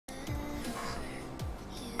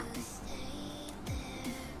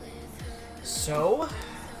So,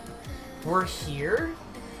 we're here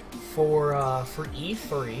for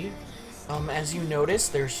E3. As you notice,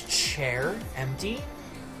 there's chair empty.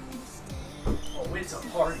 Oh, it's a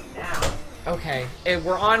party now. Okay,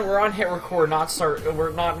 we're on hit record, not start.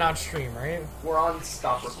 We're not stream, right? We're on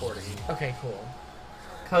stop recording. Okay, cool.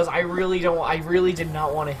 Cause I really did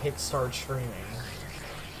not want to hit start streaming,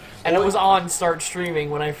 and it was on start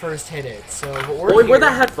streaming when I first hit it. So, but we're here. Where's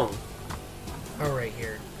that headphone? Oh, right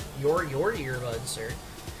here. Your earbuds, sir.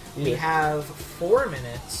 Yeah. We have 4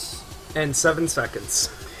 minutes and 7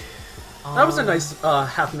 seconds. That was a nice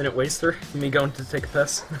half-minute waster. Me going to take a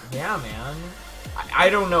piss. Yeah, man.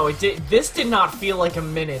 I don't know. This did not feel like a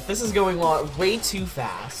minute. This is going way too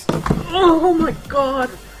fast. Oh my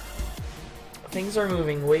god! Things are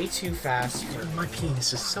moving way too fast. My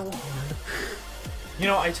penis is so hard. You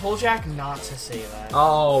know, I told Jack not to say that.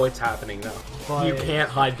 Oh, it's happening now. But you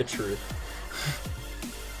can't hide the truth.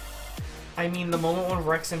 I mean, the moment when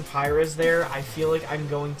Rex and Pyra's there, I feel like I'm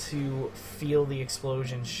going to feel the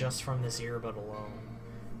explosions just from this earbud alone.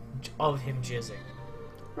 Of him jizzing.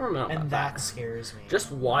 I don't know. And that scares me.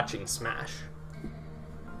 Just watching Smash.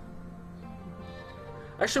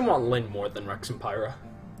 I actually want Lynn more than Rex and Pyra.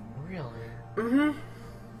 Really? Mm-hmm.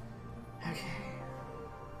 Okay.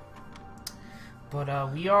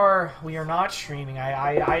 But we are not streaming.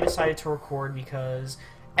 I decided to record because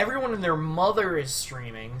everyone and their mother is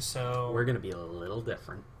streaming, so we're gonna be a little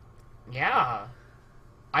different. Yeah.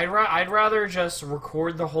 I'd rather just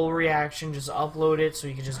record the whole reaction, just upload it, so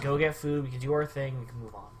we can just go get food, we can do our thing, we can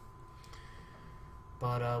move on.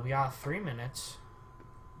 But we got 3 minutes.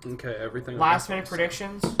 Okay, everything. Last minute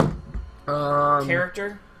predictions.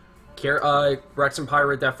 Character. Rex and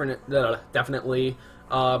Pyra definitely.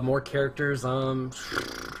 More characters.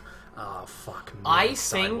 Fuck me. I think,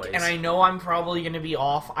 sideways. and I know I'm probably going to be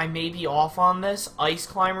off. I may be off on this. Ice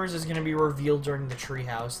Climbers is going to be revealed during the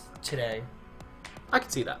treehouse today. I can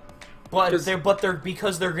see that. But they're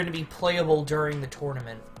because they're going to be playable during the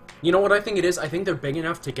tournament. You know what I think it is? I think they're big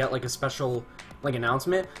enough to get like a special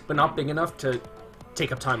announcement, but not big enough to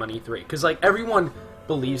take up time on E3. Because like everyone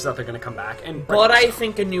believes that they're going to come back. But I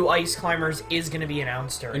think a new Ice Climbers is going to be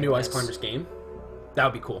announced during a new Ice Climbers game. That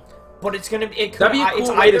would be cool. But it's gonna be. That'd be a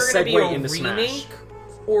cool way to segue into remake, Smash.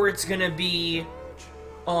 Or it's gonna be,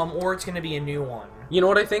 a new one. You know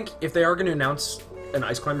what I think? If they are going to announce an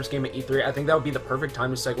Ice Climbers game at E3, I think that would be the perfect time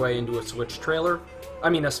to segue into a Switch trailer. I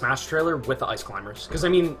mean, a Smash trailer with the Ice Climbers. Because I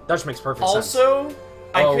mean, that just makes perfect sense. Also,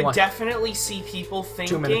 I could definitely see people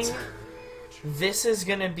thinking 2 minutes. This is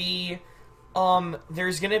gonna be,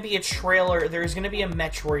 there's gonna be a trailer. There's gonna be a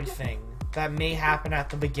Metroid thing that may happen at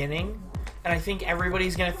the beginning. And I think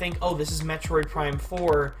everybody's gonna think, oh, this is Metroid Prime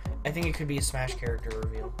 4. I think it could be a Smash character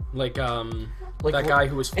reveal. Like that guy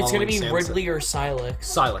who was following It's gonna be Samson. Ridley or Silex.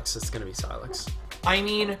 Silex, it's gonna be Silex. I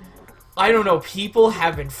mean, I don't know, people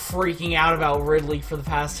have been freaking out about Ridley for the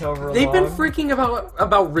past however long. They've been freaking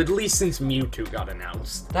about Ridley since Mewtwo got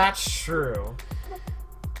announced. That's true.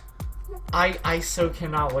 I so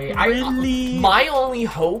cannot wait. Ridley! My only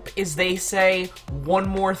hope is they say one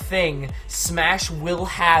more thing. Smash will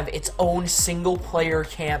have its own single-player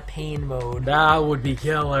campaign mode. That would be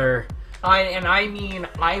killer. I mean,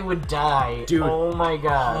 I would die. Dude. Oh my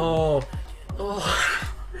god. Oh.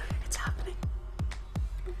 It's happening.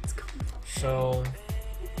 It's coming. So,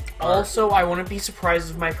 also, I wouldn't be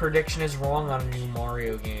surprised if my prediction is wrong on a new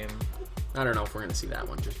Mario game. I don't know if we're gonna see that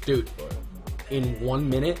one. Dude, in 1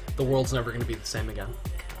 minute, the world's never gonna be the same again.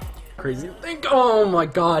 Crazy to think. Oh my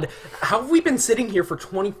god. How have we been sitting here for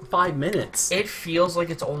 25 minutes? It feels like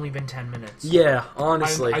it's only been 10 minutes. Yeah,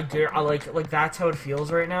 honestly. I like like, that's how it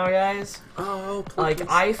feels right now, guys. Oh, please. Like,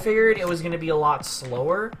 I figured it was gonna be a lot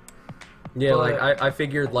slower. Yeah, but... like, I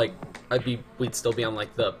figured, like, we'd still be on,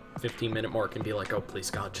 like, the 15-minute mark and be like, oh, please,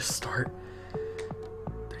 God, just start.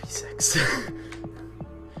 36.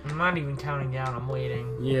 I'm not even counting down, I'm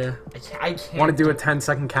waiting. Yeah. I can't. Want to do a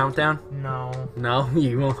 10-second countdown? No. No?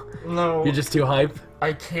 You won't? No. You're just too hype?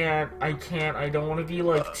 I can't. I don't want to be,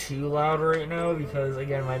 like, too loud right now because,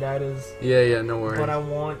 again, my dad is... Yeah, no worries.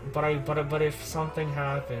 But if something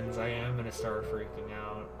happens, I am gonna start freaking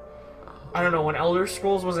out. I don't know, when Elder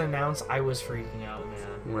Scrolls was announced, I was freaking out,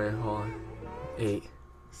 man. Wait, hold on. 8,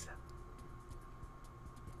 7.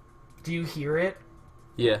 Do you hear it?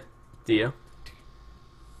 Yeah. Do you?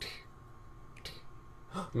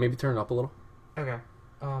 Maybe turn it up a little. Okay.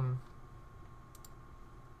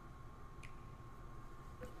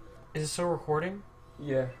 Is it still recording?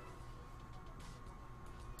 Yeah.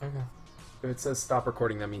 Okay. If it says stop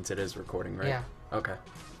recording, that means it is recording, right? Yeah. Okay.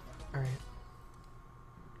 Alright.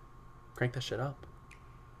 Crank that shit up.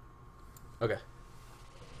 Okay.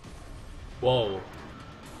 Whoa.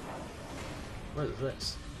 What is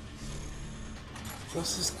this?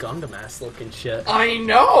 What's this Gundam ass looking shit? I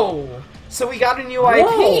know! So we got a new Whoa.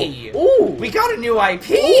 IP! Ooh! We got a new IP!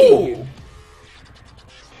 Ooh!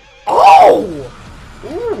 Oh!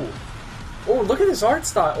 Ooh! Oh, look at this art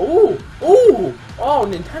style! Ooh! Ooh! Oh,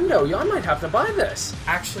 Nintendo, y'all might have to buy this!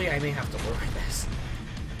 Actually, I may have to order this.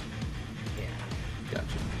 Yeah. Gotcha.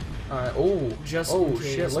 Alright, oh. Just oh, in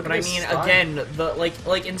case. shit, look but at I this mean, style. again, the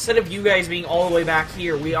like instead of you guys being all the way back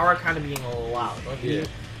here, we are kind of being a little loud. Like, Yeah.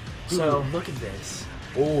 So Dude, look at this.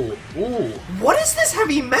 Ooh, ooh. what is this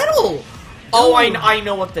heavy metal? Oh, I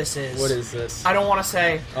know what this is. What is this? I don't want to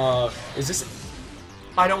say. Is this...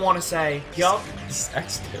 I don't want to say. Yup. Is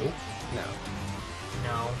this X2? No.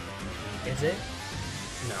 No. Is it?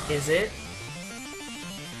 No. Is it?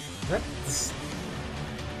 That's...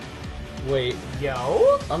 Wait.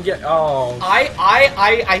 Yo? I'm getting... Oh.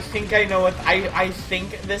 I think I know what... I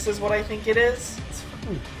think this is what I think it is. It's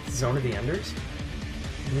fucking Zone of the Enders?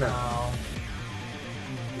 No.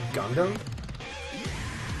 Gundam?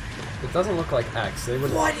 It doesn't look like X. They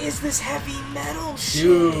would... What is this heavy metal shit?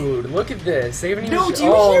 Dude, look at this. They haven't even... No, do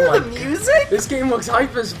you oh hear my the music? This game looks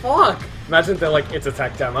hype as fuck. Imagine if they're like, it's a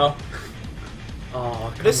tech demo.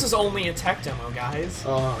 Oh, This is only a tech demo, guys.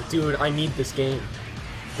 Oh, dude, I need this game.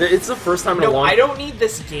 It's the first time in a No, long... I don't need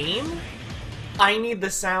this game. I need the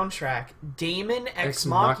soundtrack. Damon Ex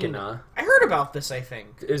Machina. I heard about this, I think.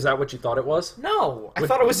 Is that what you thought it was? No, I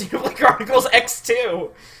thought it was Xenoblade Chronicles X2.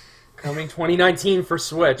 Coming 2019 for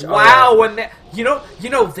Switch. Wow, when they, you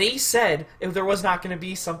know, they said if there was not going to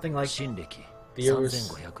be something like The year was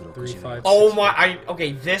 356. oh my,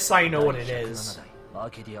 okay, this I know what it is.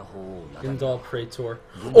 Indal Praetor.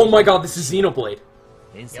 Oh my god, this is Xenoblade.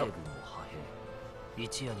 Yep.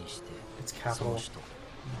 It's capital.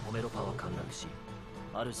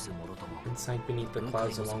 And sank beneath the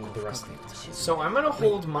clouds along with the rest of it. So I'm gonna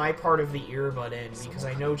hold my part of the earbud in because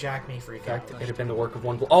I know Jack may freak In fact, out. it had been the work of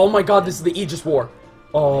one... Oh my god, this is the Aegis War.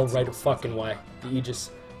 Oh, right a fucking way. The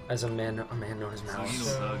Aegis, as a man known as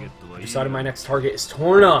Malice. Decided my next target is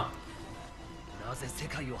Torna.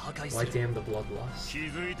 Why damn the bloodlust?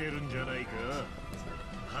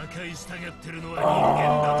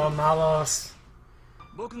 Oh, Malice.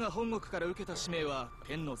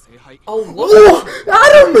 Oh, Oh,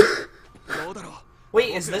 Adam!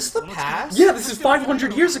 wait, is this the past? Yeah, this is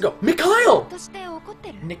 500 years ago. Mikhail!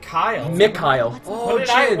 Mikhail. Oh, When did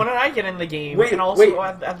I get in the game? Wait, and also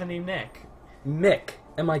wait. have the name Nick. Mick.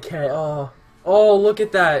 M-I-K. Oh. Oh, look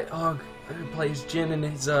at that. Oh, he plays Jin and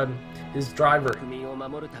his driver.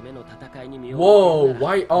 Whoa,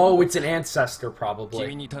 why? Oh, it's an ancestor,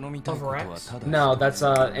 probably. Of Rex? No, that's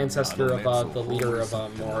ancestor of the leader of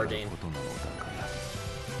Moradin.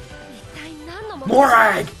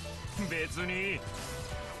 Morag!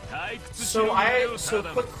 So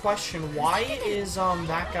quick question, why is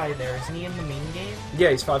that guy there? Isn't he in the main game?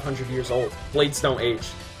 Yeah, he's 500 years old. Blades don't age.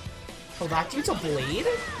 Oh, that dude's a blade?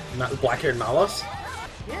 Black-haired Malos?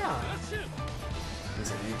 Yeah.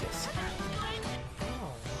 He's an Aegis.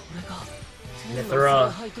 Oh.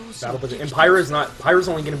 Mithra, Battle with and Pyra's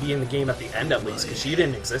only going to be in the game at the end at least, because she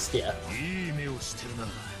didn't exist yet.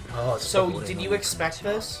 Oh, So, did you expect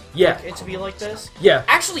this? Yeah. Like, it to be like this? Yeah.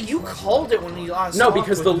 Actually, you called it when you last No, talked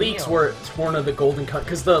because with the leaks Neil. were Torna the Golden Cut,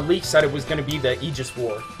 because the leak said it was going to be the Aegis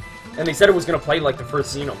War. And they said it was going to play like the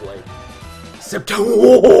first Xenoblade. September.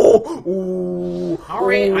 Ooh.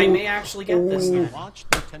 Alright, I may actually get this Ooh. then. Launched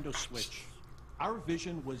Nintendo Switch. Our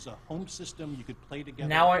vision was a home system you could play together.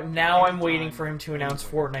 Now I'm waiting anytime, for him to announce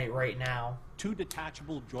anywhere. Fortnite right now. 2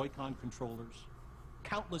 detachable Joy-Con controllers,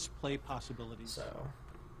 countless play possibilities. So,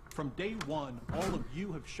 From day one, all of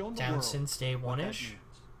you have shown the down world since day what that one-ish. means.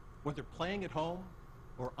 Whether playing at home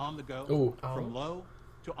or on the go, Ooh. from Oh. low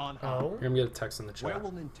to on high. Oh. I'm going to text in the Where chat.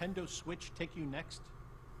 will Nintendo Switch take you next?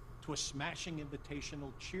 To a smashing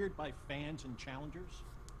invitational cheered by fans and challengers?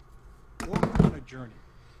 Or on a journey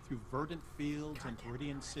through verdant fields and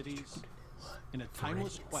Viridian cities in a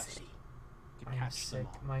timeless quest to I'm catch sick.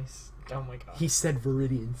 them all? Oh my god. He said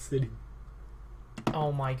Viridian City.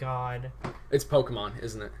 Oh my god. It's Pokemon,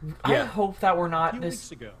 isn't it? I Yeah. hope that we're A not few this.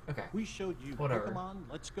 weeks ago, Okay. we showed you Whatever. Pokemon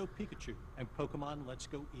Let's Go Pikachu and Pokemon Let's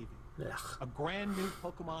Go Eevee. Ugh. A brand new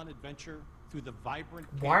Pokemon adventure through the vibrant.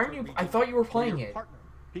 Why aren't Kanto you- I region thought you were where playing your it. Partner,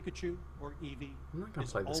 Pikachu or Eevee, I'm not gonna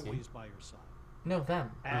is play this always game. by your side. No,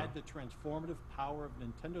 them. Add the transformative power of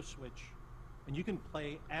Nintendo Switch, and you can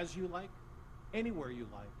play as you like, anywhere you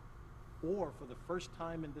like, or for the first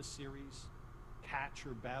time in this series, catch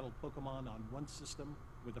or battle Pokemon on one system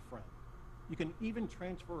with a friend. You can even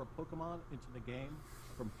transfer a Pokemon into the game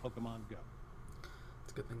from Pokemon Go.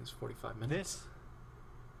 It's a good thing it's 45 minutes.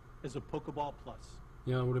 This is a Pokeball Plus.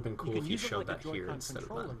 Yeah, it would have been cool You if can you use it showed like a that here Joy-Con instead of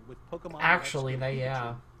controller that. with Pokemon Actually, Let's Go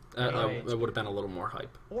yeah. Pikachu, That would have been a little more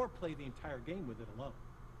hype. or play the entire game with it alone.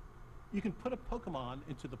 You can put a Pokemon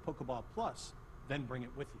into the Pokeball Plus, then bring it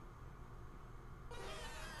with you.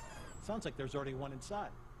 Sounds like there's already one inside.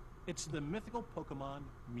 It's the mythical Pokemon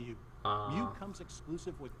Mew. Mew comes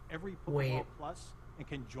exclusive with every Pokeball Wait. Plus and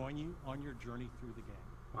can join you on your journey through the game.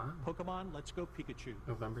 Wow. Pokemon Let's Go Pikachu.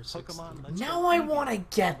 November 16th. Pokemon Let's Now Go I Eevee wanna on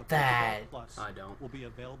get the Pokeball that. Plus I don't. Will be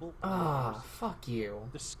available. Ah, fuck you.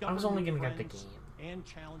 Discover I was only new gonna get the friends game. and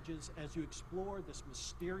challenges as you explore this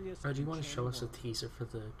mysterious. Do you want to show enchanted us a world teaser for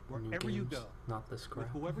the new Wherever you games? go, Not this with crap.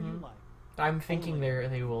 whoever you like. I'm thinking Only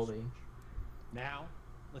they will be. Now,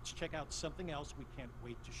 let's check out something else we can't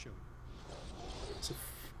wait to show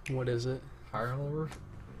you. What is it? Fire Emblem?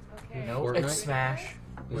 Okay. No, Fortnite? it's Smash.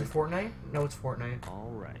 Is Wait. it Fortnite? No, it's Fortnite.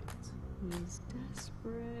 All right. He's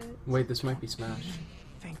desperate. Wait, this might be Smash.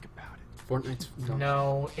 Think about it. Fortnite's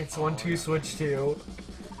No, it's 1-2 Switch 2.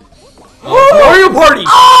 Mario Party!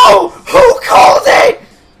 Oh! Who called it?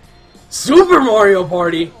 Super Mario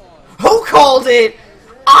Party! Who called it?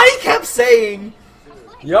 I kept saying.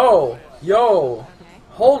 Yo!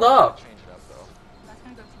 Hold up! That's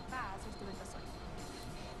gonna go too fast. Let's do it this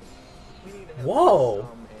way. Whoa!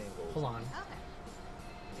 Hold on. Okay.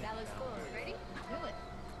 That looks cool. Ready? Do it.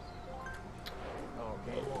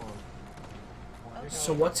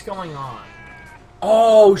 So what's going on?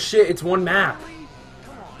 Oh shit, it's one map.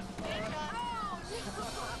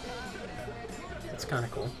 That's kinda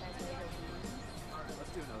cool.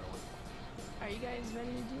 Are you guys ready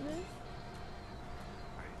to do this?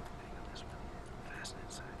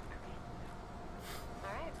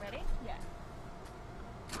 Alright, ready? Yeah.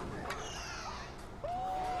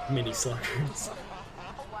 Mini sluggers.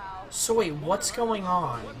 So wait, what's going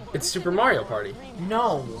on? It's Super Mario Party.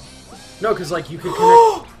 No. No, cause like you could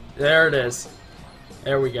connect. There it is.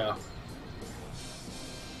 There we go.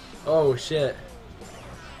 Oh shit.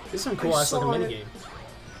 This is some cool ass saw looking it.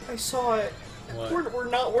 minigame. I saw it. What? We're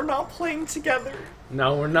not playing together.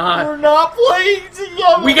 No, we're not. We're not playing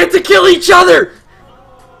together. We get to kill each other!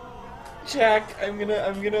 Jack, I need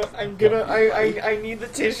the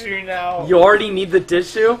tissue now. You already need the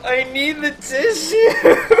tissue? I need the tissue.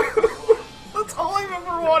 That's all I've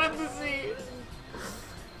ever wanted to see.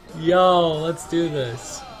 Yo, let's do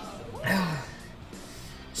this.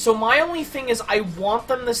 So my only thing is I want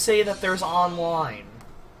them to say that there's online.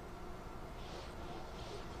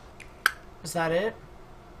 Is that it?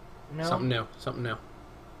 No? Something new. Something new.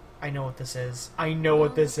 I know what this is. I know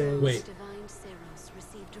what this is. Wait.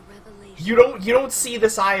 You don't see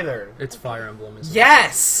this either. It's Fire Emblem, isn't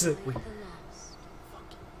Yes! it?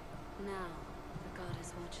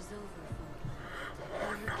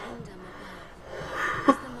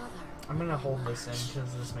 I'm gonna hold this in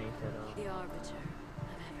because this may fit up. The arbiter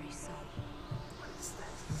of every soul. Is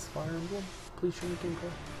this Fire Emblem? Please show me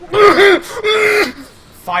gameplay.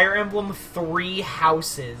 Fire Emblem 3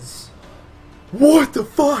 Houses. What the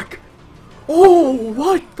fuck? Oh,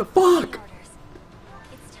 what the fuck?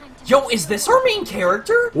 Yo, is this our main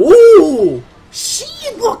character? Ooh! She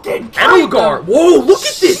looking kinda... Elgar! Whoa, look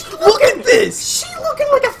at this! Look at this! She looking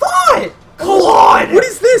like a thought! Claude! What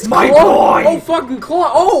is this? My Claw? God! Oh, fucking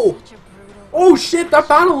Claw! Oh! Oh shit, that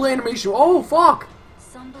battle animation! Oh, fuck!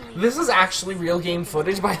 This is actually real game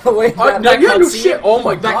footage, by the way. No, That yeah, no cutscene- shit. Oh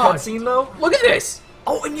my that God. cutscene, though. Look at this!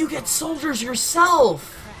 Oh, and you get soldiers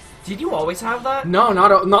yourself! Did you always have that? No,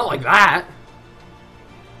 not like that.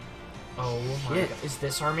 Oh my Shit. god. Is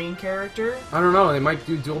this our main character? I don't know, they might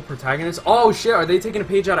do dual protagonists. Oh shit, are they taking a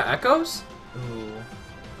page out of Echoes? Ooh.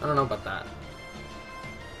 I don't know about that.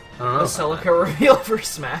 I don't know. The about Celica reveal for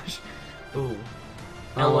Smash. Ooh.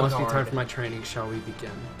 that. It must be Ellegard. time for my training. Shall we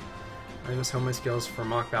begin? I must hone my skills for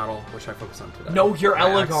mock battle, which I focus on today. No, you're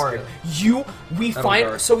My axe Ellegard. skill.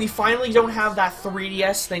 Ellegard. So we finally don't have that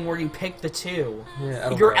 3DS thing where you pick the two.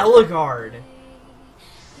 Yeah, You're Ellegard.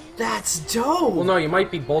 That's dope. Well, no, you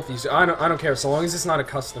might be both these. I don't care. So long as it's not a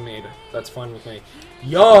custom made, that's fine with me.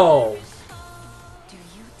 Yo! Do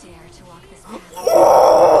you dare to walk this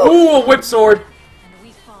path? Ooh, a whip sword! And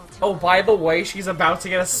we fall to Oh, by the way, she's about to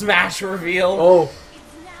get a Smash reveal. Oh,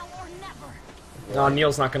 it's now or never. no,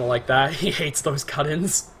 Neil's not gonna like that. He hates those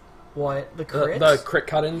cut-ins. What? The crits? The crit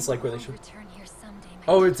cut-ins, like where they should. Return here someday.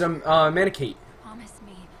 Oh, it's Manakate. Promise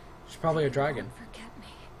me. She's probably a dragon. Don't forget me.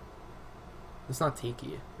 It's not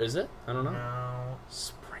Tiki, is it? I don't know. No.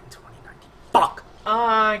 Spring 2019. Fuck!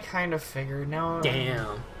 I kind of figured. Now.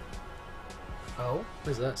 Damn. Oh?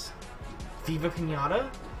 What is this? Viva Pinata?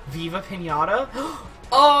 Viva Pinata?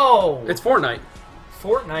 Oh! It's Fortnite.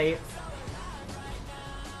 Fortnite.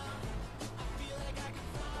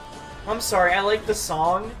 I'm sorry, I like the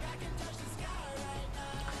song.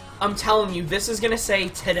 I'm telling you, this is gonna say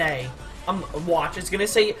today. Watch, it's gonna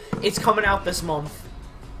say it's coming out this month.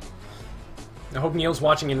 I hope Neil's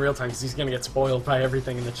watching in real time because he's gonna get spoiled by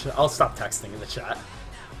everything in the chat. I'll stop texting in the chat.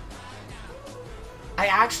 I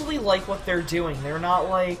actually like what they're doing. They're not,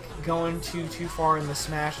 like, going too far in the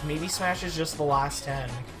Smash. Maybe Smash is just the last 10.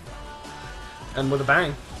 And with a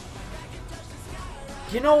bang.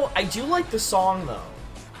 You know, I do like the song, though.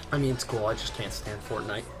 I mean, it's cool. I just can't stand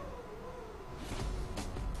Fortnite.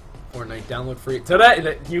 Fortnite download free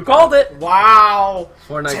today. You called it. Wow.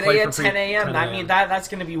 Fortnite Today play at for free. 10 a.m. 10 I mean, that's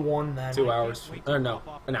gonna be 1 then. 2 hours. Can't wait Or to no, hop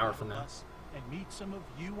off an the hour from now. bus And meet some of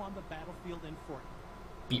you on the battlefield in Fortnite.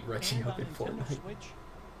 Beat Reggie And up on in Nintendo Fortnite. Switch,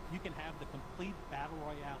 you can have the complete battle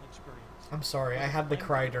royale experience. I'm sorry, I had to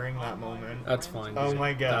cry during that moment. That's fine. Oh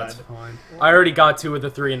my god. That's fine. I already got 2 of the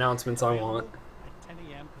 3 announcements I want. At 10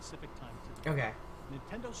 a.m. Pacific time today. Okay.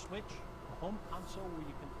 Nintendo Switch, a home console where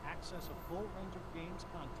you can access a full range of games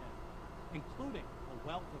content, including a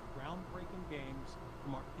wealth of groundbreaking games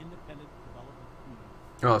from our independent development community.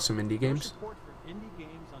 Oh, some indie Your games? support for indie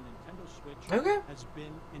games on Nintendo Switch Okay. has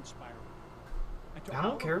been inspiring. And to I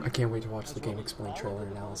don't all care. of I you, can't wait to watch as the well Game as Explain all trailer of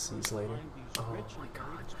the analyses developers later. behind these Oh rich my and god.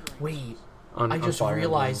 varied experiences. Wait. On I just Fire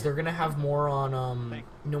realized Emblem. they're gonna have more on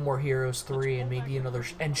No More Heroes 3 and maybe another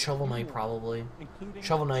and Shovel Knight probably. Including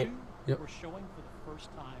Shovel Knight. 2 Yep. we're showing for the first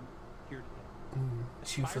time here today.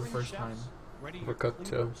 2 for the Aspiring first time. chefs, ready your Overcooked 2.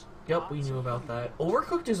 flavors, Yep, we pots, knew and about that. honeycombs.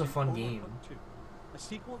 Overcooked is a fun And game. Overcooked 2, a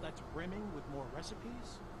sequel that's brimming with more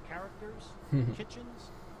recipes, characters, kitchens,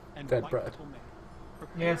 and Dead white bread. knuckle man.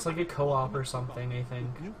 Yeah, it's like a Prepare for the co-op or ultimate something, cook-off I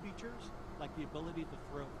think. with new features like the ability to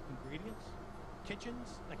throw ingredients,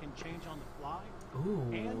 kitchens that can change on the fly,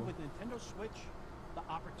 and Ooh. with Nintendo Switch, the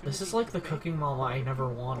opportunity This is like to the bake cooking mama I never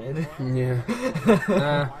wanted. Yeah.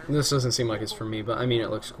 This doesn't seem like it's for me, but I mean, it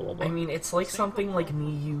looks cool. But I mean, it's like something like me,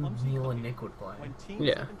 you, Neil, and Nick would play. when Team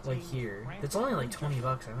Yeah. 17 Like here. It's only like 20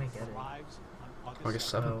 bucks, I might get it. arrives on August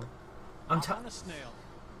So, 7th. I'm Hop t- on a snail,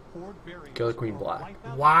 hoard berries, Killer Queen or Black. wipe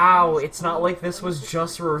out Wow, the it's not like this was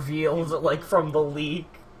just revealed, like, from the leak.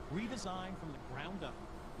 redesigned from the ground up.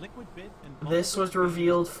 Liquid Bit and This was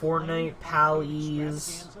revealed, Fortnite,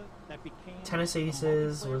 Pally's, that became Tennis a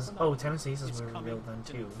Aces multiplayer was... Oh, phenomenon. Tennis Aces It's was revealed then coming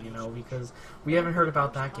too, to you Nintendo know, Switch. because we haven't heard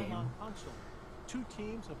about that First time game. on console. 2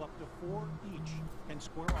 teams of up to 4 each can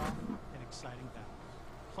square off in exciting battles.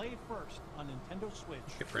 Play first on Nintendo Switch.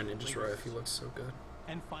 Get Brendan just right if he looks so good.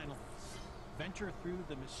 And finally, venture through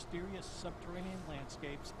the mysterious subterranean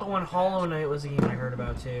landscapes. Oh, and Hollow Knight was a game I heard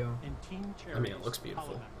about too. In Team I mean, it Cherry's looks beautiful.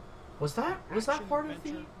 Hollow Knight. Was that part of the...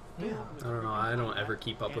 Yeah. I don't know. I don't ever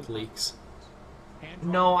keep up with leaks.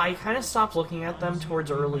 No, I kind of stopped looking at them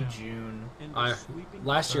towards early June.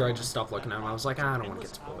 Last year I just stopped looking at them. I was like, I don't want to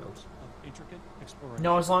get spoiled.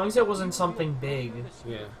 No, as long as it wasn't something big.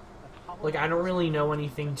 Yeah. Like, I don't really know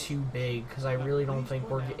anything too big, because I really don't think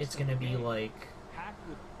it's gonna be, like,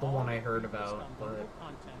 the one I heard about, but...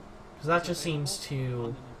 Because that just seems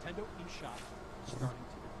too...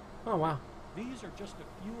 Oh wow. These are just a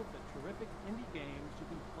few of the terrific indie games you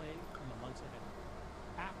can play in the months ahead.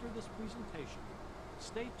 After this presentation,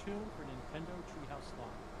 stay tuned for Nintendo Treehouse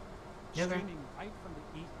Live, Okay. streaming right from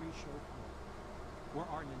the E3 show floor,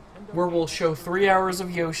 Where we'll show 3 hours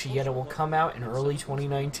of Yoshi, yet it will come out in early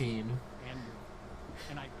 2019.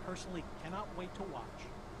 And I personally cannot wait to watch.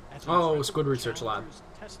 as Oh, incredible Squid Research Lab. challengers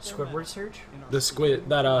test their Squidward mettle Search? in our The squid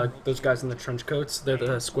that those guys in the trench coats, they're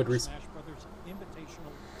the Squid Research. Smash Brothers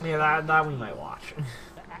Invitational. Yeah, that we might watch.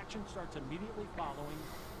 The action starts immediately following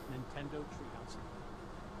Nintendo Treehouse.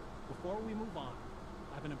 Before we move on,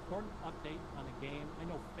 I have an important update on a game I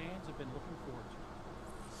know fans have been looking forward to.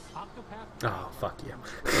 Octopath Oh, fuck you.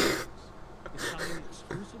 is coming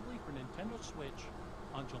exclusively for Nintendo Switch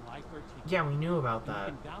on July 13th. Yeah, we knew about You that.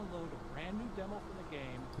 can download a brand new demo for the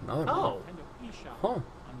game Another Oh. one. on Nintendo eShop Huh. on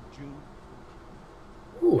June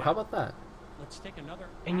 14th. Ooh, how about that? Let's take another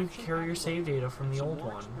And you action-packed carry your look save data from at the some old more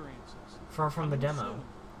one. experiences From the coming demo. soon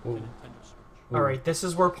to Ooh. Nintendo Switch. Alright, this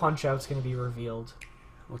is where Punch-Out's gonna be revealed.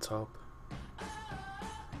 Let's hope.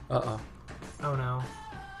 Uh-oh. Oh no.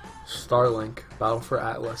 Starlink, Battle for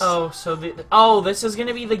Atlas. Oh, so this is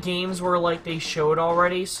gonna be the games where, like, they showed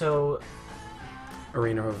already, so...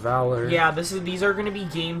 Arena of Valor. Yeah, these are gonna be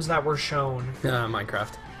games that were shown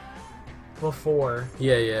Minecraft. before.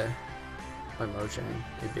 Yeah. By Mojang.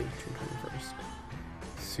 Maybe June 21st.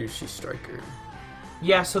 Sushi Striker.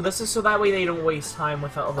 Yeah, so this is so that way they don't waste time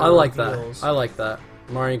with the other I like reveals. that. I like that.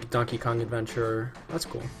 Mario Donkey Kong Adventure. That's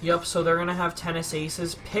cool. Yep, so they're gonna have Tennis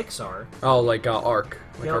Aces Pixar. Oh, like Ark.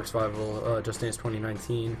 Like Yep. Ark Survival, Just Dance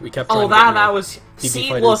 2019. We kept Oh, trying to get that new was... DB See,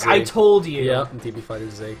 Fighter look, Z. I told you. Yep, DB Fighter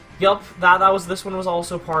Z. Yep, that was... This one was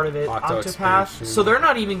also part of it. Octo Octopath. Expansion. So they're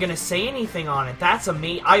not even gonna say anything on it. That's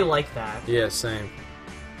amazing. I like that. Yeah, same.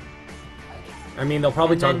 I mean, they'll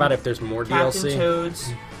probably And talk then about if there's more Captain DLC.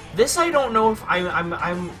 Toads. This I don't know if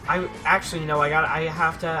I actually no. I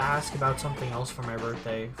have to ask about something else for my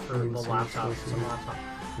birthday for the laptop. Some laptop.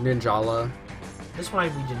 Ninjala. This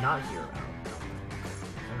one we did not hear about.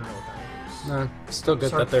 I don't know what that is. Nah, still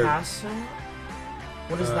good that they're Sarcasm?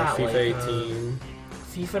 What is that FIFA like? 18,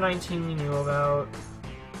 FIFA 19 we knew about.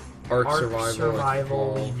 Ark Survival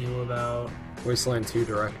Survival, we knew about. Wasteland 2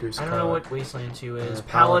 Director's I Cut. don't know what Wasteland 2 is.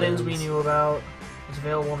 Paladins. Paladins we knew about. It's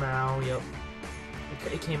available now. Yep.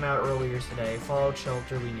 It came out earlier today. Fallout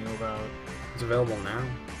Shelter we knew about. It's available now.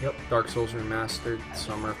 Yep. Dark Souls Remastered,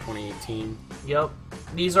 summer of 2018. Yep.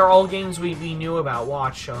 These are all games we knew about.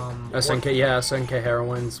 Watch. SNK, yeah, SNK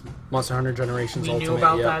Heroines, Monster Hunter Generations We Ultimate. knew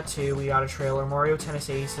about yep. that too. We got a trailer. Mario Tennis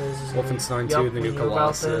Aces is gonna Wolfenstein be, 2, yep, the we new knew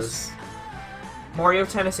about this. Colossus. Mario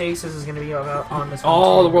Tennis Aces is going to be about on this one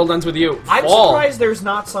Oh, too. the world ends with you. I'm Fall. surprised there's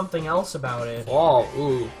not something else about it. Fall.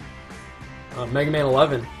 Ooh. Mega Man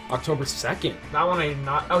 11, October 2nd. That one I did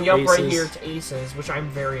not. Oh, yep, right Aces. here it's Aces, which I'm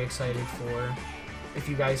very excited for. If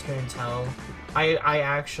you guys couldn't tell, I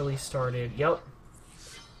actually started. Yep.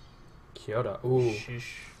 Kyoto. Ooh.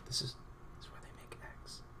 Shush. This is where they make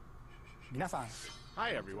X.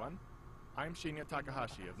 Hi everyone, I'm Shinya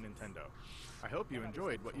Takahashi of Nintendo. I hope you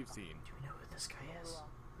enjoyed what you've seen. Do we know who this guy is?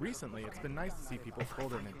 Recently, it's been nice to see people pull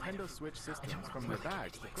their Nintendo Switch systems from their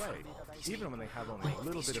bags to play, even when they have only a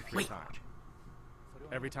little bit of free time.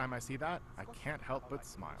 Every time I see that, I can't help but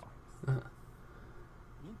smile.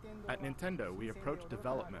 At Nintendo, we approach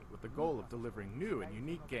development with the goal of delivering new and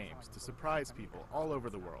unique games to surprise people all over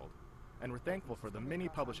the world, and we're thankful for the many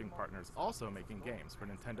publishing partners also making games for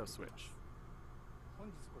Nintendo Switch.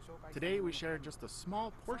 Today, we share just a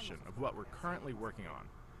small portion of what we're currently working on.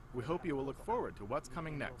 We hope you will look forward to what's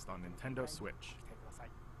coming next on Nintendo Switch.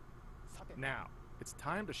 Now, it's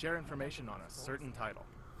time to share information on a certain title.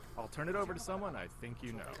 I'll turn it over to someone I think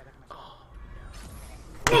you know.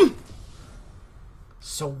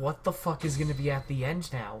 So what the fuck is gonna be at the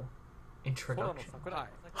end now? Introduction. Hi,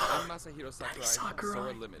 I'm Masahiro Sakurai from Sakurai.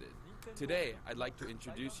 Sora Limited. Today, I'd like to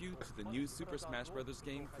introduce you to the new Super Smash Bros.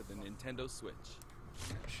 Game for the Nintendo Switch.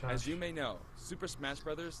 As you may know, Super Smash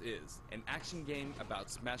Bros. Is an action game about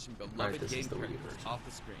smashing beloved this game is the Wii characters version. off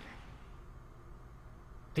the screen.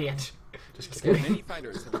 The end. Just kidding. Many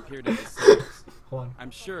fighters have appeared in this series. Hold on.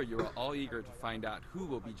 I'm sure you are all eager to find out who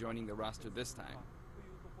will be joining the roster this time.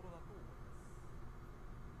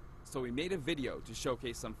 So we made a video to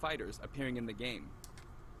showcase some fighters appearing in the game.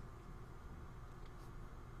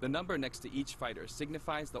 The number next to each fighter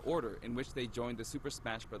signifies the order in which they joined the Super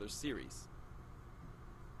Smash Bros. Series.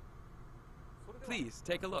 Please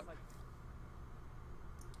take a look.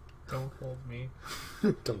 Don't hold me.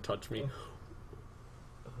 Don't touch me.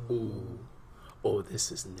 Ooh. Oh,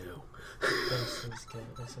 this is new. This is good.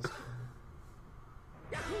 This is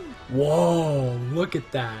cool. Whoa, look at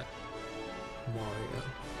that. Mario.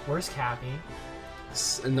 Where's Cappy?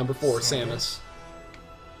 Number 4, Samus. Samus.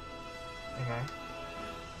 Okay.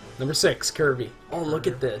 Number 6, Kirby. Oh, look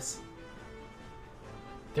at this.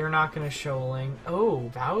 They're not gonna show Link. Oh,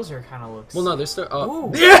 Bowser kind of looks. Well, no, there's still.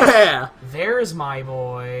 Ooh. Yeah! There's my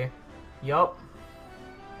boy. Yup.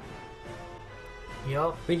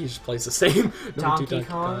 Yup. I think he just plays the same. Number 2, Donkey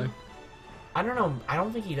Kong. I don't know. I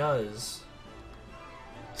don't think he does.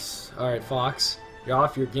 Alright, Fox. You're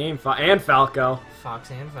off your game. And Falco.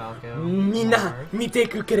 Fox and Falco. Mina, Hard. mite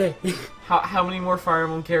kukure. How many more Fire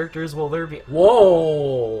Emblem characters will there be?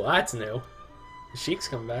 Whoa, that's new. Sheik's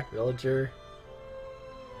coming back. Villager.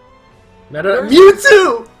 Meta.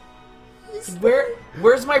 Mewtwo!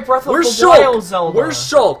 Where's my Breath of Where's the Wild Shulk? Zelda? Where's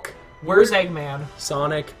Shulk? Where's Eggman?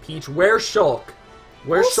 Sonic, Peach. Where's Shulk?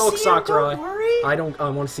 Where's We'll Shulk, see him, Sakurai? don't worry. I don't. I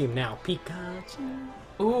want to see him now. Pikachu.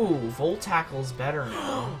 Ooh, Volt Tackle's better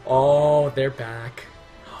now. Oh, they're back.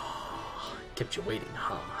 Kept you waiting,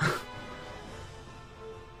 huh?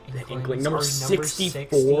 The Inkling, number 64.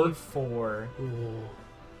 64. Ooh.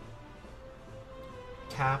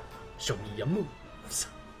 Cap. Show me your moves.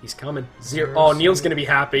 He's coming. Zero. Zero Oh, Neil's Suit. gonna be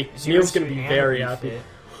happy. Zero Neil's gonna Suit be and very Wii happy. Fit.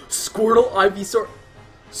 Squirtle, Ivysaur,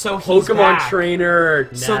 So he's Pokemon back.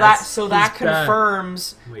 Trainer. So Ness. that He's back.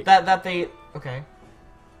 confirms Wait. that they. Okay.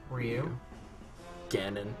 Ryu.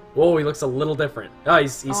 Ganon. Whoa, he looks a little different. Oh,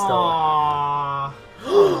 he's still. Aww.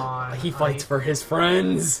 Come on, He fights for his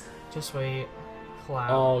friends. Just wait. Cloud.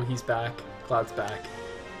 Oh, he's back. Cloud's back.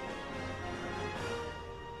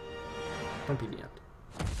 Don't be the end.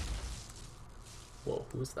 Whoa,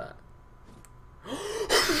 who was that?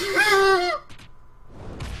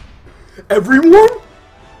 Everyone?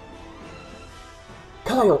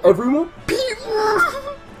 Kyle, everyone?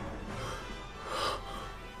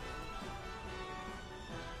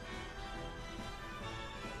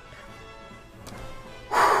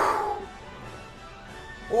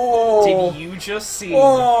 Oh. Did you just see?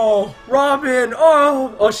 Oh, Robin!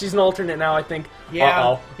 Oh, she's an alternate now, I think. Yeah,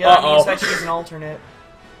 Uh-oh. yeah, that means Uh-oh. that she's an alternate.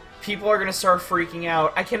 People are gonna start freaking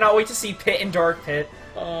out. I cannot wait to see Pit and Dark Pit.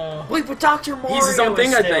 Wait, but Dr. Mario He's his own thing,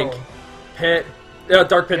 is I still... think. Pit. Yeah,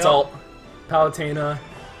 Dark Pit's Yep. alt. Palutena.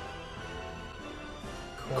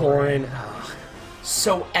 Corrin.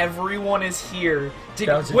 So everyone is here.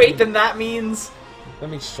 Bowser Wait, Jr. then that means... Let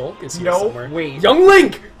me Shulk is here No, somewhere. wait. Young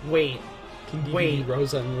Link! Wait, King Dedede, Wait.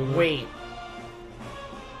 Rosa and Luna. wait.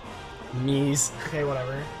 Mies. Okay,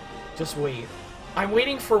 whatever. Just wait. I'm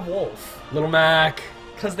waiting for Wolf. Little Mac.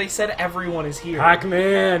 Because they said everyone is here.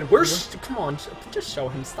 Pac-Man. Where's... Come on, just show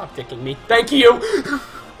him. Stop dicking me. Thank you!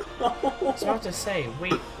 I was about to say,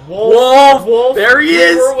 wait, Wolf! Wolf! There he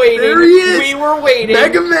is! We were waiting. There he is! We were waiting.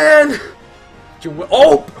 Mega Man!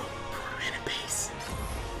 Oh! Proto-Man base.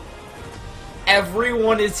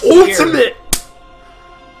 Everyone is here. Ultimate!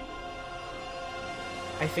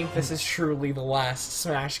 I think this is truly the last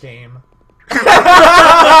Smash game.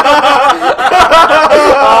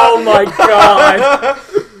 Oh my god!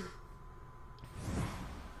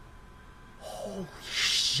 Holy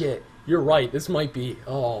shit. You're right, this might be...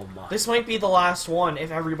 Oh my... This might be the last one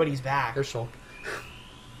if everybody's back. There's Shulk.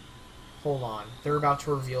 Hold on. They're about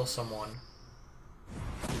to reveal someone.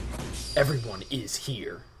 Everyone is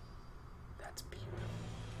here. That's beautiful.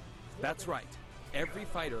 That's right. Every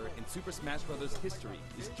fighter in Super Smash Bros. History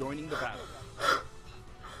is joining the battle.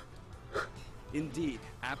 Indeed,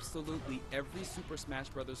 absolutely every Super Smash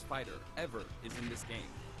Bros. Fighter ever is in this game,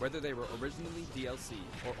 whether they were originally DLC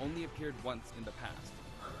or only appeared once in the past.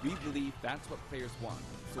 We believe that's what players want,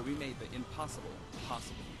 so we made the impossible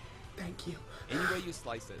possible. Thank you. Any way you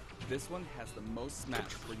slice it, this one has the most Smash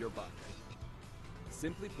for your buck.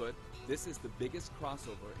 Simply put, this is the biggest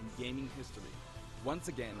crossover in gaming history. Once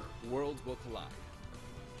again, worlds will collide.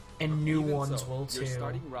 And new Even ones so, will too. Your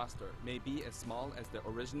starting roster may be as small as the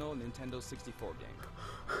original Nintendo 64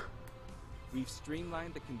 game. We've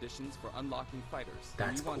streamlined the conditions for unlocking fighters, and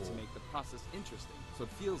That's we want to cool. make the process interesting, so it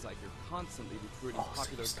feels like you're constantly recruiting Oh, so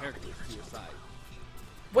popular you started characters to your side.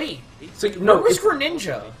 Wait, So, Where no, where was it's-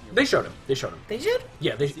 Greninja? They showed him. They showed him. They did?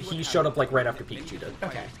 Yeah, he showed up like right after Pikachu did.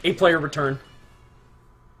 Okay. 8-player return.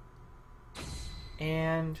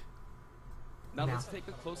 And... Now No. let's take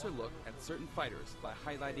a closer look at certain fighters by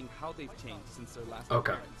highlighting how they've changed since their last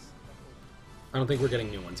Okay. appearance. I don't think we're getting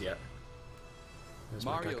new ones yet. There's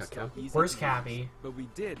my Mario's Kaka still Cap. easy Where's to use, Cappy? but we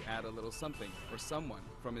did add a little something for someone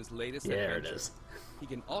from his latest There it adventure. is. He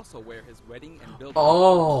can also wear his wedding and build.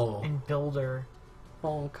 Oh! And Builder.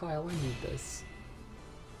 Oh, Kyle, I need this.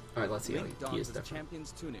 Alright, let's see how Link he dons is his different.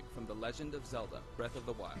 champion's tunic from The Legend of Zelda: Breath of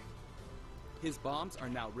the Wild. His bombs are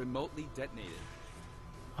now remotely detonated,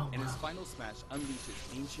 Oh, and his wow. final smash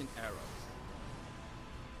unleashes ancient arrows.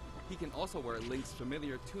 He can also wear Link's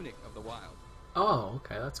familiar tunic of the wild. Oh,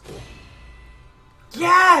 okay, that's cool.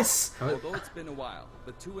 Yes! How- Although it's been a while,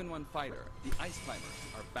 the 2-in-1 fighter, the Ice Climbers,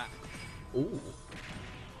 are back. Ooh.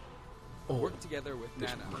 Oh. Work together with This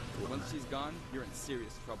Nana. one, this one. Once she's gone, you're in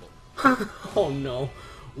serious trouble. Oh no.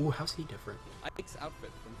 Ooh, how's he different? Ike's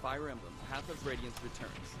outfit from Fire Emblem Path of Radiance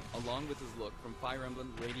returns, along with his look from Fire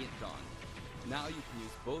Emblem Radiant Dawn. Now you can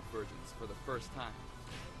use both versions for the first time.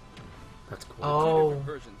 That's cool. The two Oh. different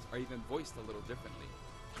versions are even voiced a little differently.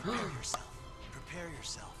 Prepare yourself. Prepare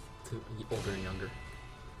yourself. To older and younger.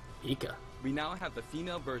 Ika. We now have the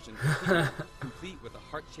female version of Pikachu, complete with a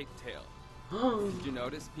heart-shaped tail. Did you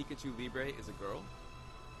notice Pikachu Libre is a girl?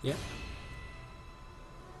 Yeah.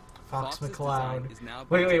 Fox Fox's McCloud. design is now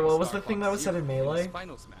Wait, built into what was Star the thing Fox that was said Zero, in and Melee? his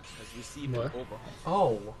Final Smash has received What? an overhaul.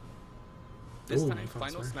 Oh. This Ooh, time, Fox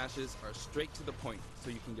Final Smash. Smashes are straight to the point, so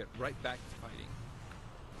you can get right back to fighting.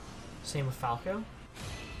 Same with Falco?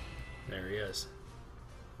 There he is.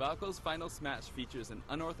 Falco's Final Smash features an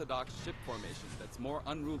unorthodox ship formation that's more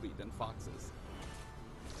unruly than Fox's.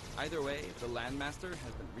 Either way, the Landmaster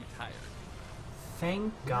has been retired.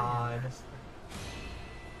 Thank God.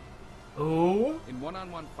 Ooh. In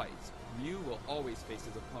one-on-one fights, Ryu will always face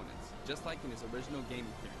his opponents, just like in his original game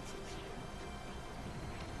appearances.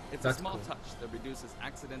 It's That's a small cool. touch that reduces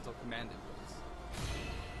accidental command inputs.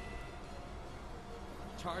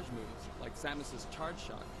 Charge moves, like Samus's charge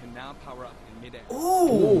shot, can now power up in midair.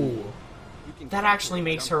 Ooh. You can That counter actually with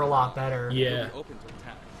makes jump her a lot around, better. and you'll Yeah. be open to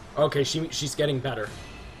attack. Okay, she's getting better.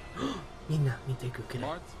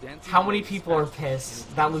 Marth's dancing How many blades people are smash pissed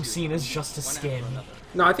and that Pikachu Lucina's just a one after skin? another.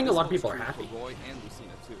 No, I think a This lot of holds people are true for happy. Roy and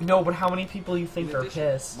Lucina, too. No, but how many people you think In are addition,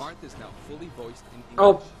 pissed? Marth is now fully voiced in English.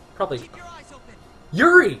 Oh, probably. Keep your eyes open.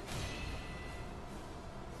 Yuri!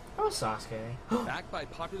 Oh, Sasuke. Backed by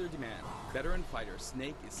popular demand, veteran fighter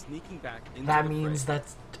Snake is sneaking back into That the means fray.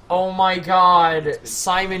 that's... Oh my god!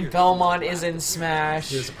 Simon Belmont is in Smash!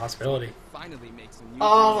 There's a possibility. Finally makes a new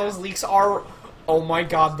Oh, comeback. those leaks are... Oh my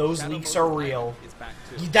god, those Shadow leaks Mode are Island real. is back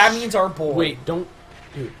too. That means our boy. Wait, don't...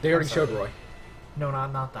 Dude, they already showed Roy. No,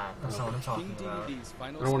 not that. That's not what I'm King talking about. DDD's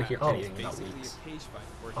final I don't wanna hear smash anything is about basically leaks. a cage fight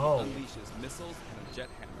where he Oh. unleashes missiles and a jet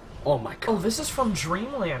hammer. Oh my Oh, god. this is from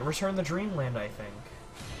Dreamland. Return to Dreamland, I think.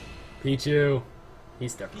 Pichu.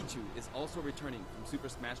 He's different. Pichu is also returning from Super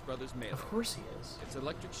Smash Bros. Melee. Of course he is. Its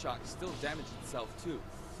electric shock still damages itself too,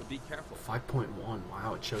 so be careful. 5.1.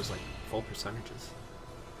 Wow, it shows like full percentages.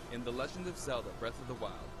 In The Legend of Zelda Breath of the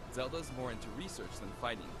Wild, Zelda's more into research than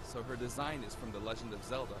fighting, so her design is from The Legend of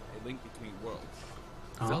Zelda, A Link Between Worlds.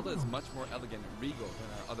 Zelda is much more elegant and regal than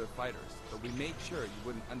our other fighters, but we made sure you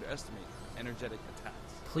wouldn't underestimate her energetic attacks.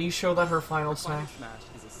 Please show that her final Her final smash. smash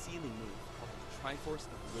is a ceiling move called the Triforce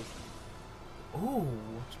of Wisdom.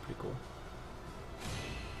 Ooh. It's pretty cool.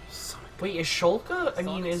 Sonic. Wait, is Shulka? I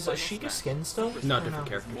mean, Sonic's is final Sheikah smash, skin still? Super No, Smash different is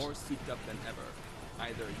characters. more souped up than ever.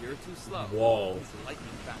 Either you're too slow, Whoa. or he's lightning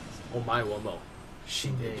fast. Oh my womo.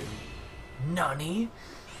 Shindig. Nani?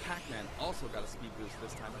 Pac-Man also got a speed boost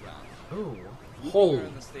this time around. Ooh. Looping Holy.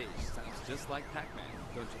 around the stage sounds just like Pac-Man,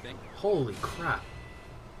 don't you think? Holy crap.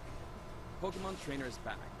 Pokemon Trainer is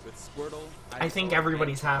back with Squirtle. I think Ivysaur,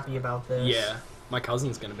 everybody's and happy about this. Yeah, my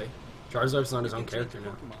cousin's gonna be. Charizard's not his You own can change character your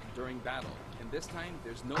now. Pokemon during battle, and this time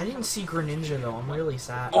there's no I didn't see Greninja though. I'm really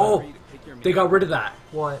sad. Oh, Free to pick your they main. got rid of that.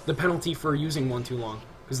 What? The penalty for using one too long.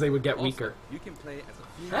 Because they would get Also, weaker. you can play as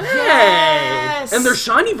a female. Hey! Yes! And they're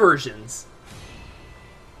shiny versions.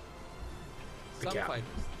 Some Good job. fighters,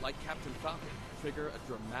 like Captain Falcon, trigger a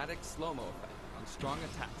dramatic slow-mo effect on strong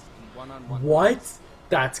attacks in one-on-one. What? fights.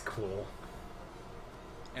 That's cool.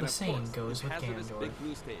 And The of saying course, goes the with hazardous Ganondorf. Big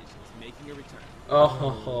Blue stage is making a return. Oh, ho,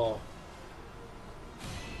 ho.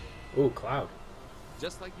 Ooh, Cloud.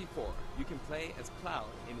 Just like before, you can play as Cloud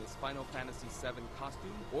in his Final Fantasy VII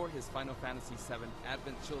costume or his Final Fantasy VII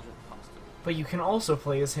Advent Children costume. But you can also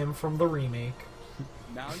play as him from the remake.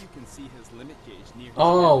 Now you can see his limit gauge near his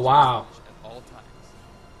Oh, damage wow. percentage at all times.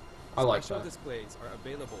 I like Special that. displays are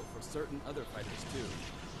available for certain other fighters too.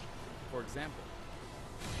 For example,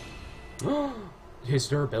 His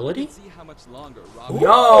durability? see how much longer Rob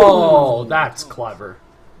Yo, that's clever.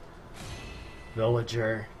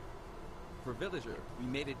 Villager. For Villager, we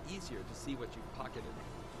made it easier to see what you've pocketed.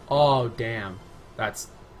 Oh, damn. That's...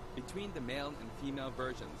 Between the male and female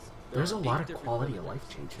versions, There's a are 8 lot of different quality of Villagers.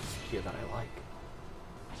 life changes here that I like.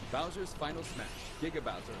 Bowser's final smash, Giga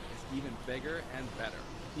Bowser, is even bigger and better.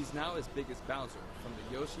 He's now as big as Bowser from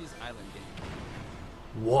the Yoshi's Island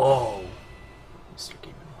game. Whoa. Mr.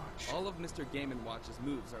 Game & Watch. All of Mr. Game & Watch's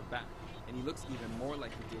moves are back, and he looks even more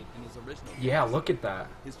like he did in his original Yeah, games. look at that.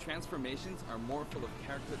 His transformations are more full of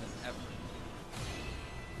character than ever.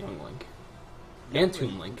 Young Link. Young And Toon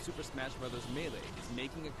Link Link. from Super Smash Bros. Melee is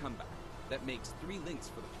making a comeback that makes 3 Links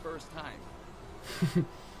for the first time.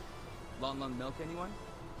 Lon Milk, anyone?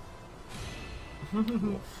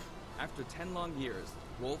 After 10 long years,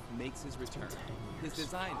 Wolf makes his return. His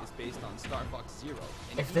design is based on Star Fox Zero.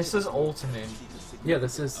 and If each this of is his moves Ultimate- sees a Yeah,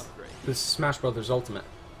 this significant is... upgrade. This is Smash Brothers Ultimate.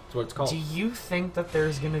 That's what it's called. Do you think that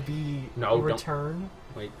there's gonna be No, a don't. return?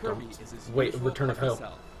 Wait, Kirby don't... is his Wait, usual Return of puppy Hell.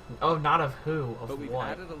 self, Oh, not of who? but Of we've what?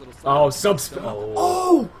 added a little Oh, something. Subsp... So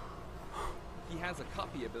Oh! He has a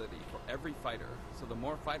copy ability for every fighter, so the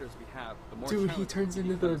more fighters we have, the more Dude, he challenging turns it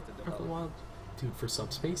into the becomes to Breath of the develop. Wild. Dude, for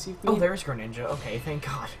subspace, you Oh, mean? there's Greninja. Okay, thank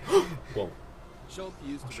God. Whoa. Shulk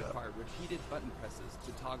used to require repeated button presses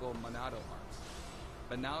to toggle Monado arms.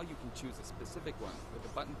 But now you can choose a specific one with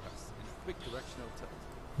a button press and a quick directional tilt.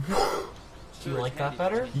 Do you Sure, like it's that handy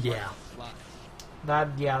better? for Yeah. flies.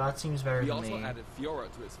 That seems better We to also me. added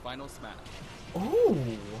Fiora to his final smash.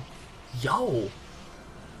 Ooh. Yo!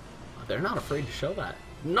 They're not afraid to show that.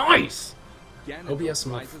 Nice! Ganon Hope he has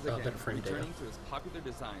some rises again, better frame data. returning to his popular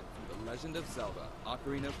design from The Legend of Zelda: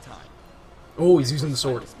 Ocarina of Time. Oh, he's using For the his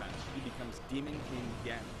sword. final smash, he becomes Demon King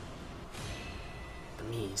Ganon. The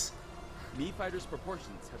Mii's. Mii Fighter's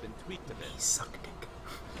proportions have been tweaked a bit. He suck dick.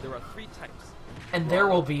 There are 3 types. And there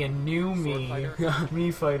will be a new Sword me. fighter.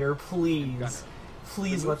 Me fighter, and please. Gunner.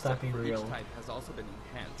 Please The let that moveset be for real. Each type has also been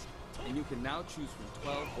enhanced, and you can now choose from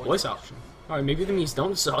 12 Voice option. Alright, maybe the Mii's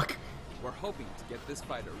don't suck. We're hoping to get this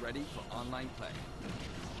fighter ready for online play.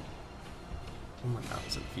 Oh my god,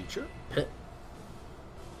 is it future? Pit.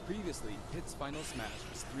 Previously, Pit's final smash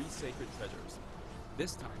was 3 sacred treasures.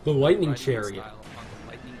 This time, The lightning riding in chariot. style on the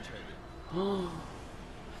lightning chariot. Oh.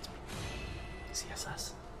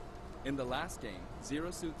 CSS. In the last game,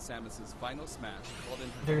 Zero Suit Samus's final smash called in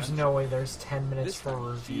her There's dimension. no way there's 10 minutes This for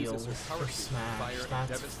time, she uses reveals her power for suit to Smash. fire a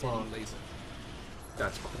That's devastating fucked. laser.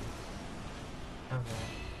 That's cool. Okay.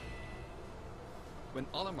 When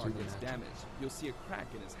Olimar Do gets that. damaged, you'll see a crack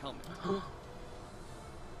in his helmet.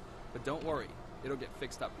 But don't worry, it'll get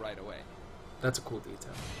fixed up right away. That's a cool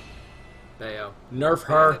detail. They nerf Bayonetta's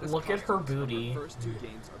her. Look at her costumes from booty. First 2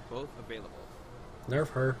 games are both available. Nerf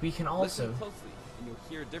her. We can Listen also. closely, and you'll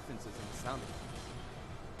hear differences in the sound.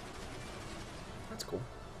 That's cool.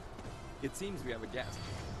 It seems we have a guest.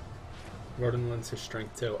 Rodan lends his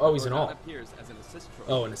strength too. Oh, he's an Rodan alt. appears as an assist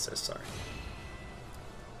trophy. Oh, an assist. Sorry.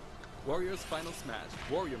 Warrior's final smash,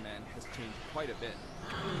 Warrior Man, has changed quite a bit.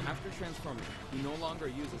 After transforming, he no longer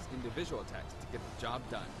uses individual attacks to get the job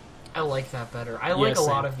done. I like that better. I like a same.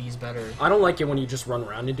 lot of these better. I don't like it when you just run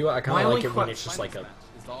around and do it. I kind My of like only it when que- it's just Final like a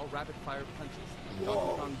smash is all rapid fire punches and Whoa.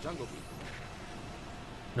 Donkey Kong Jungle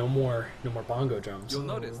Beat. no more bongo drums. You'll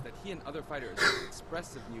notice that he and other fighters have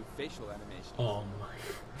expressive new facial animations. Oh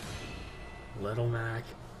my. Little Mac.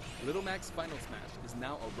 Little Mac's final smash is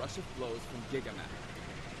now a rush of blows from Giga Mac.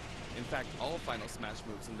 In fact, all final smash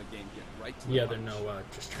moves in the game get right to the Yeah, there are punch. no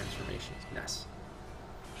just transformations. Ness.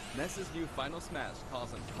 Ness's new final smash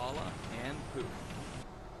calls on Paula and Pooh.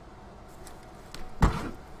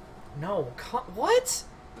 No, what?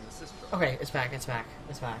 An assist throw. Okay, it's back. It's back.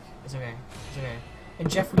 It's back. It's okay. It's okay. And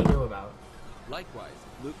Jeff, we knew about. Likewise,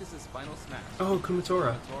 Lucas's final smash. Oh,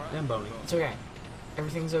 Kumatora. Kumatora And Boney. It's okay.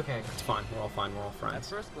 Everything's okay. It's fine. We're all fine. We're all At friends.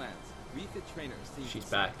 first glance, Wii Fit Trainer seems She's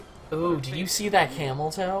to back. Ooh, did you see that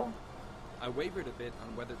camel toe? I wavered a bit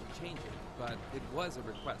on whether to change it, but it was a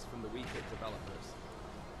request from the Wii Fit developers.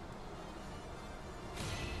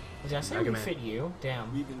 Did I say Mega we Man. fit you?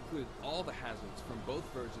 Damn. We've included all the hazards from both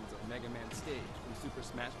versions of Mega Man Stage from Super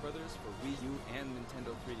Smash Bros. For Wii U and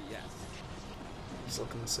Nintendo 3DS. He's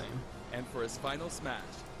looking the same. And for his final smash,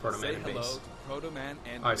 Proto say Man and hello Base. to Proto Man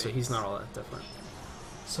and Alright, so he's Base. not all that different.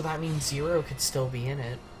 So that means Zero could still be in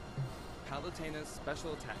it. Palutena's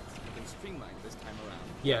special attacks have been streamlined this time around.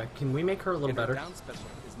 Yeah, can we make her a little And her better? down special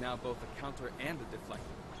is now both a counter and a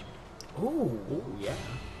deflector. Ooh. Ooh, yeah.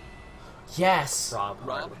 Yes. Rob Rob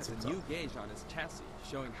Hart, has what's a up? new gauge on his chassis,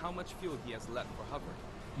 showing how much fuel he has left for hovering.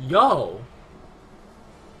 Yo!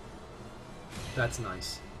 That's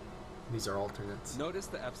nice. These are alternates. Notice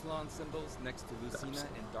the epsilon symbols next to Lucina Epsilon.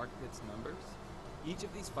 and Dark Pit's numbers? Each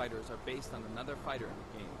of these fighters are based on another fighter in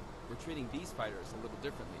the game. We're treating these fighters a little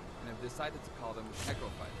differently, and have decided to call them Echo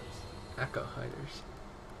Fighters. Echo Hiders.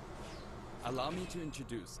 Allow me to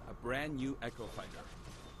introduce a brand new Echo Fighter.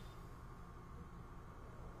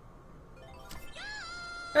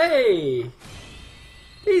 Hey!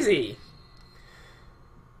 Easy!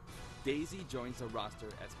 Daisy joins the roster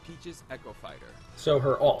as Peach's Echo Fighter. So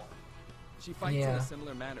her alt. She fights in Yeah. a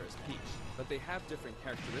similar manner as Peach, but they have different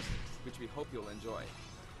characteristics, which we hope you'll enjoy.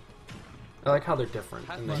 I like how they're different.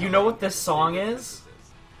 Have and fun they- You know what with this the song differences. is?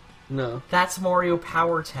 No. That's Mario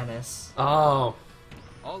Power Tennis. Oh.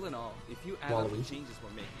 All in all, if you add up the Waluigi. changes we're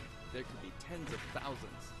making, there could be tens of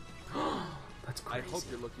thousands. That's I crazy. hope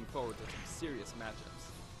you're looking forward to some serious matchups.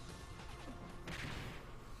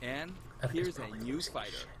 And I think it's here's a probably new losing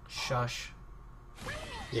fighter. shit. Shush.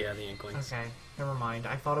 Yeah, the Inklings. Okay, never mind.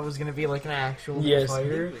 I thought it was gonna be like an actual Yes.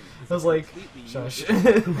 fighter. Inkling is I was a like, completely new shush. addition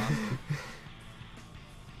to the roster.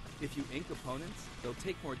 If you ink opponents, they'll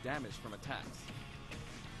take more damage from attacks.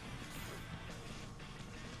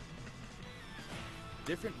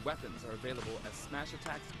 Different weapons are available as smash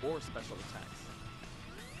attacks or special attacks.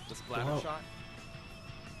 The splatter Whoa. shot,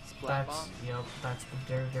 splat That's bomb, that's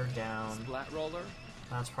they're down. splat roller,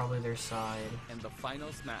 That's probably their side. and the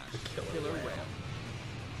final smash, Killer killer Whale. whale.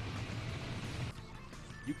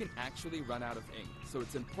 You can actually run out of ink, so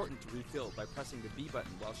it's important to refill by pressing the B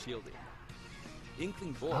button while shielding.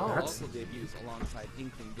 Inkling Boy Oh, that's- also debuts alongside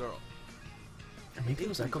Inkling Girl. And maybe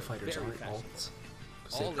those Inklings Echo are Fighters very aren't fashionable. alts.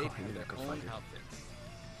 'Cause All they eight call him have an their Echo own Fighter. outfits.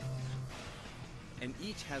 And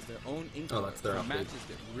each has their own ink Oh, color, that's their so update. matches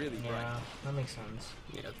get really bright. Yeah, that makes sense.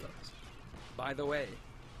 Yeah, it does. By the way,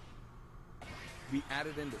 we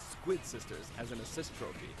added in the Squid Sisters as an assist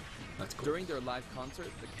trophy. That's cool. During their live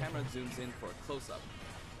concert, the camera zooms in for a close-up.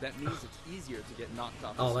 That means it's easier to get knocked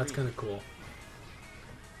off the Oh, that's screen. kind of cool.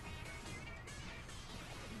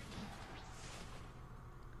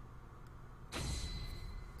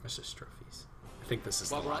 That's just trophies. I think this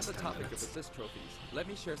is While the we're on last the 10 topic minutes. of assist trophies, let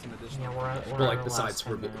me share some additional Yeah, we're at, information. we're But at like our besides last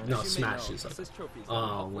 10 for minutes. no As you may Smash know, is up. assist trophies Oh, have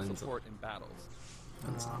helpful Lin's up. support in battles.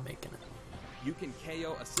 Lin's not making it. You can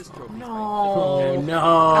KO assist trophies. No. Oh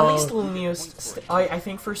no! At least Lumios. I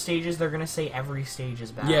think for stages they're gonna say every stage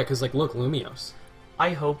is bad. Yeah, because like look, Lumios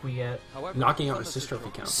I hope we get. However, knocking out some assist trophy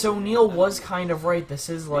trophies- count. So Neil was kind of right. This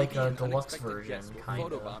is like Maybe a an deluxe unexpected version, guest will kind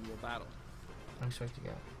of. photobomb your battle. Unexpected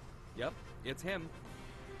guess. Yep, it's him.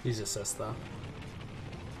 He's assist though.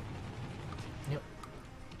 Yep.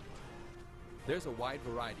 There's a wide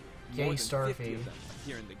variety. Yay, More than 50 Starfy. of them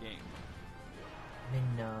appear in the game.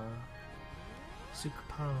 Minna.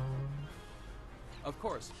 Sukapon. Of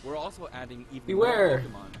course, we're also adding even Beware.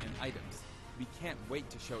 more Pokemon and items. We can't wait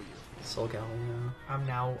to show you. Soul Gallia. I'm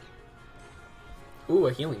now. Ooh,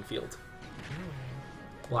 a healing field.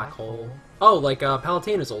 Black hole. Oh, like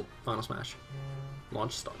Palutena's old Final Smash.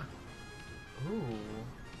 Launch Star. Ooh.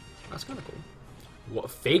 That's kind of cool.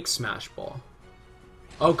 What fake Smash Ball?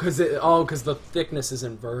 Oh, cause the thickness is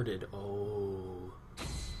inverted. Oh.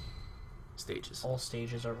 Stages. All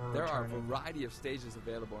stages are There are a returning. variety of stages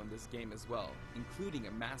available in this game as well, including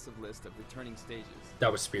a massive list of returning stages.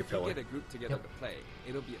 That was Spear If you Pillar. get a group together Yep. to play,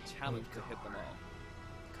 it'll be a challenge to hit them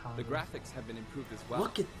all. The graphics have been improved as well.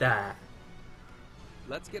 Look at that.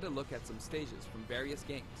 Let's get a look at some stages from various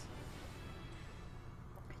games.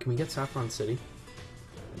 Can we get Saffron City?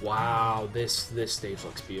 Wow, this stage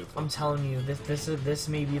looks beautiful. I'm telling you, this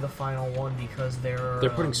may be the final one because They're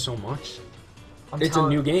putting so much. I'm It's a telling-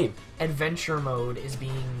 new game. Adventure mode is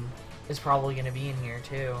probably going to be in here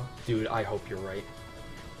too. Dude, I hope you're right.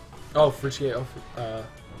 Oh, Frischke,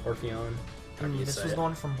 Orpheon. How do you This say was it? the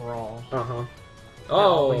one from Brawl. Uh-huh. I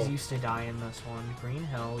always Oh! used to die in this one. Green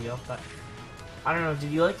Hill, yep. I don't know,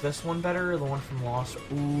 did you like this one better or the one from Lost?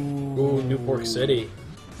 Ooh, Newport City.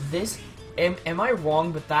 This, am I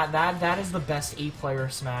wrong, but that is the best 8-player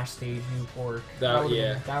Smash stage, Newport.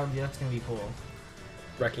 Yeah. That's gonna be cool.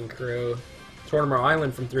 Wrecking Crew. Tortimer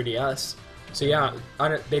Island from 3DS. So yeah,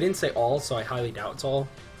 they didn't say all, so I highly doubt it's all.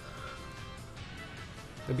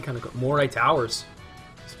 That'd be kind of cool. Moray Towers.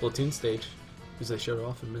 Splatoon stage. Because they showed it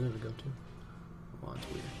off a minute ago, too. Oh, that's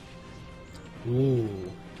weird.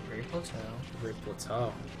 Ooh. Great Plateau. Great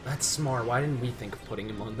Plateau. That's smart. Why didn't we think of putting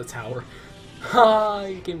him on the tower? Ha!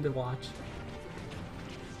 You came to watch.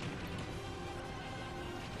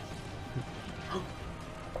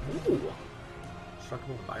 Ooh.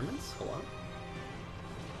 Destructible environments? Hello?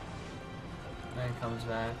 Then it comes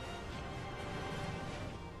back.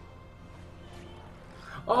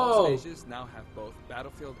 All Oh! stages now have both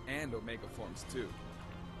Battlefield and Omega forms too.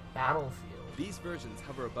 Battlefield. These versions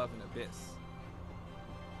hover above an abyss.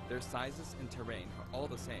 Their sizes and terrain are all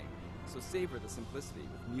the same, so savor the simplicity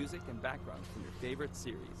with music and background from your favorite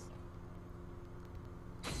series.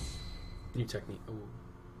 New technique. Ooh.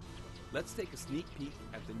 Let's take a sneak peek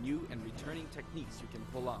at the new and returning techniques you can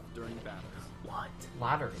pull off during battles. What?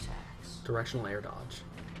 Ladder attacks. Directional air dodge.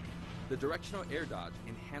 The directional air dodge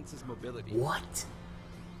enhances mobility. What?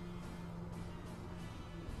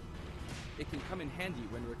 It can come in handy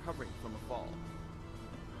when recovering from a fall.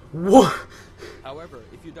 What? However,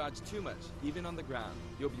 if you dodge too much, even on the ground,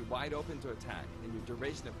 you'll be wide open to attack, and your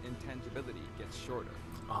duration of intangibility gets shorter.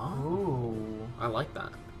 Oh. Ooh. I like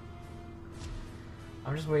that.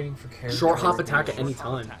 I'm just waiting for character. Short hop reviews. attack at any Short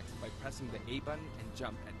hop time. attacks by pressing the A button and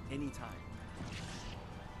jump at any time.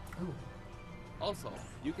 Ooh. Also,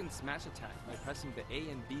 you can smash attack by pressing the A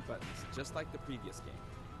and B buttons, just like the previous game.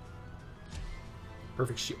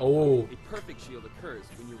 Perfect shield. Oh. A perfect shield occurs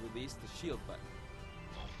when you release the shield button.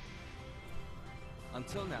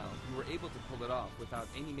 Until now, you were able to pull it off without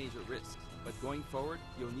any major risks, but going forward,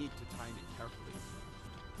 you'll need to time it carefully.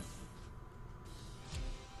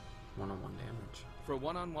 One-on-one damage. For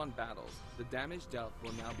one-on-one battles, the damage dealt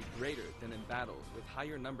will now be greater than in battles with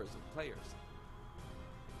higher numbers of players.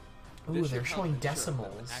 Ooh, This they're should help showing ensure that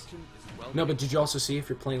decimals. the action is well No, but paced. did you also see if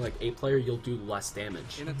you're playing like 8-player, you'll do less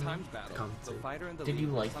damage? In a timed battle, the Compensate. fighter and the Did lead you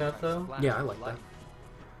will like that, sometimes though? flash Yeah, I with like that. light.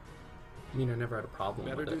 I mean, I never had a problem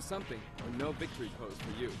Better with do it. something, or no victory pose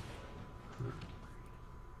for you.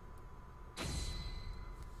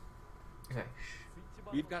 Okay.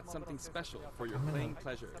 We've got something special for your playing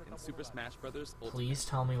pleasure in Super Smash Bros. Ultimate. Please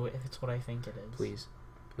tell me if it's what I think it is. Please.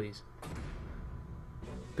 Please.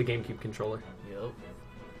 The GameCube controller. Yep.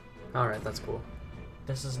 Alright, that's cool.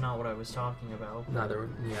 This is not what I was talking about. Neither.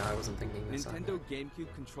 Yeah, I wasn't thinking this. Nintendo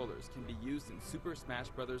GameCube controllers can be used in Super Smash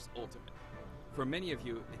Bros. Ultimate. For many of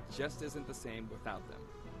you, it just isn't the same without them.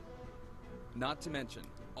 Not to mention,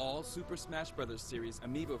 all Super Smash Bros. Series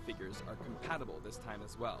amiibo figures are compatible this time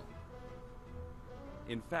as well.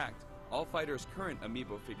 In fact, all fighters' current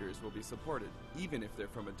amiibo figures will be supported, even if they're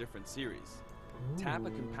from a different series. Tap a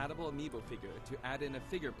compatible amiibo figure to add in a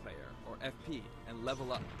figure player, or FP, and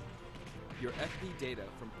level up. Your FB data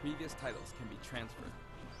from previous titles can be transferred.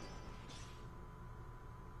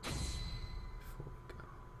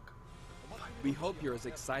 We hope you're as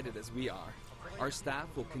excited as we are. Our staff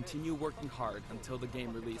will continue working hard until the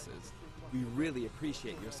game releases. We really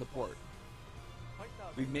appreciate your support.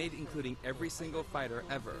 We've made including every single fighter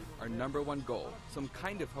ever our #1 goal, so I'm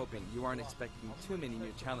kind of hoping you aren't expecting too many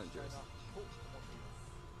new challengers.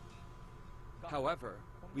 However,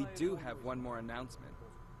 we do have one more announcement.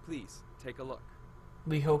 Please, take a look.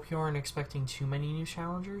 We hope you aren't expecting too many new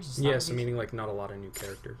challengers? Is that Yes, what you- meaning like not a lot of new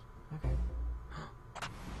characters. Okay.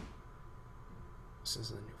 This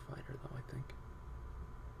is a new fighter, though, I think.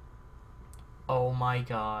 Oh my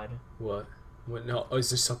god. What? What? No. Oh, is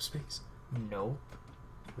this subspace? Nope.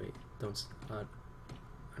 Wait, don't. I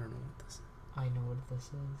don't know what this is. I know what this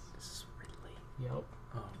is. This is Ridley. Yep.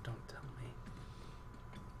 Oh, don't tell me.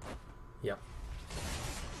 Yep.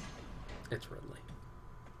 It's Ridley.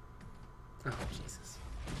 Oh, Jesus.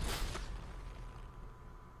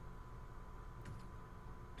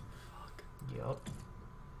 Fuck. Yep.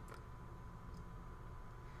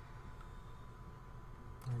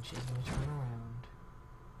 And she's gonna turn around.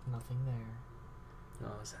 Nothing there.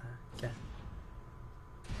 Oh, is that Cat?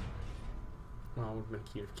 Well, it would have been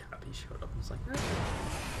cute if Cappy showed up and was like,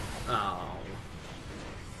 oh.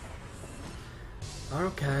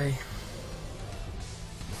 Okay.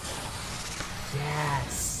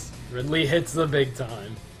 Yes! Ridley hits the big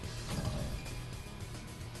time.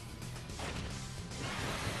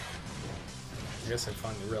 I guess I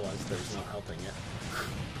finally realized there's no helping it.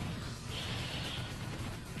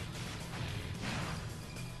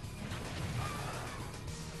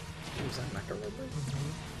 Was that Mecha Ridley?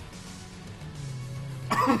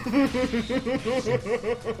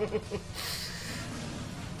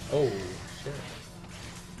 Oh, shit.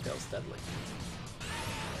 That was deadly.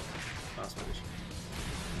 Last position.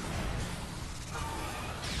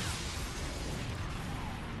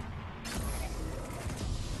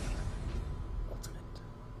 Ultimate.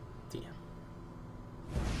 DM.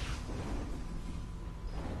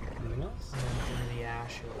 Anything else? And then through the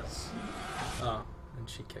ashes. Oh, and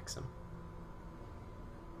she kicks him.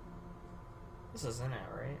 This isn't it,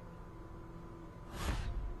 right?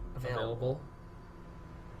 Available.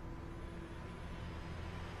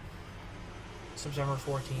 September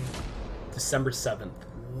 14th. December 7th.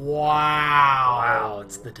 Wow! Wow,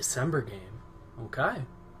 it's the December game. Okay. I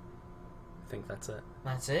think that's it.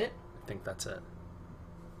 That's it? I think that's it.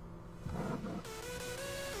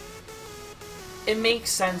 It makes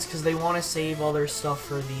sense because they want to save all their stuff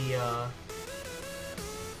for the,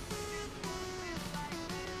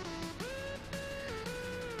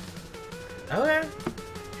 Okay.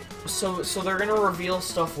 So they're gonna reveal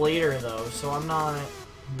stuff later, though, so I'm not...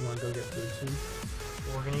 You wanna go get food soon?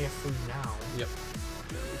 We're gonna get food now. Yep.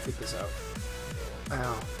 Let me take this out.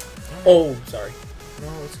 Ow. Oh, sorry.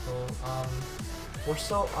 No, it's cool. We're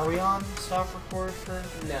still... Are we on stop record for...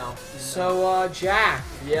 No. So, Jack.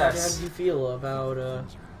 Yes. How did you feel about,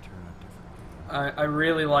 I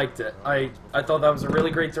really liked it. I thought that was a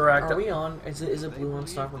really great direct. Are we on? Is it blue on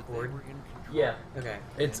stop record? Yeah. Okay.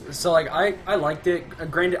 It's so like I liked it.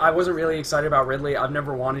 Granted, I wasn't really excited about Ridley. I've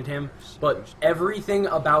never wanted him, but everything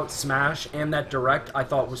about Smash and that direct I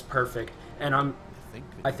thought was perfect. And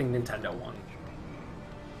I think Nintendo won.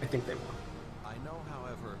 I think they won. I know,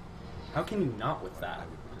 however, How can you not with that?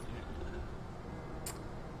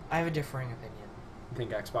 I have a differing opinion. You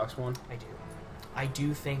think Xbox won? I do. I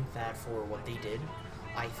do think that for what they did,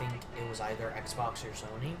 I think it was either Xbox or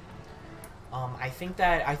Sony. I think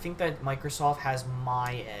that Microsoft has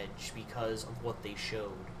my edge because of what they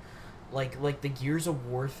showed. Like the Gears of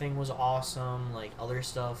War thing was awesome, like other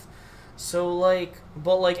stuff. So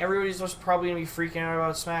but everybody's just probably gonna be freaking out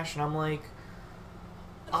about Smash, and I'm like,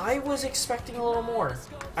 I was expecting a little more.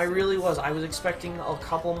 I really was. I was expecting a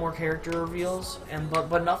couple more character reveals,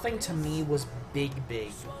 but nothing to me was big.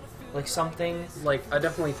 Like something. Like I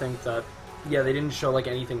definitely think that. Yeah, they didn't show like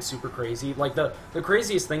anything super crazy. Like the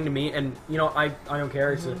craziest thing to me, and you know, I don't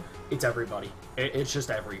care. It's everybody. It's just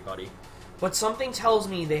everybody. But something tells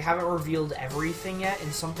me they haven't revealed everything yet,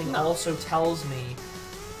 and something also tells me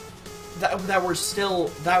that we're still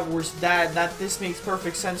that this makes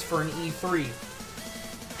perfect sense for an E3.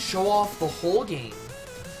 Show off the whole game,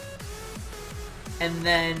 and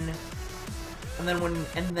then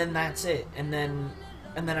that's it, and then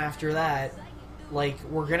after that. Like,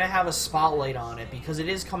 we're gonna have a spotlight on it because it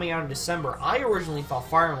is coming out in December. I originally thought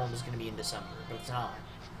Fire Emblem was gonna be in December, but it's not.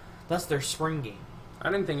 That's their spring game. I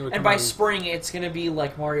didn't think it would. And by spring, it's gonna be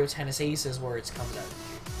like Mario Tennis Aces, where it's coming out.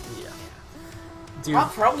 Yeah. Dude,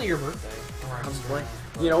 Probably your birthday.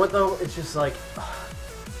 you know what though? It's just like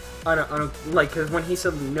I don't like, because when he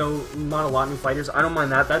said no, not a lot of new fighters, I don't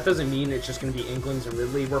mind that. That doesn't mean it's just going to be Inklings and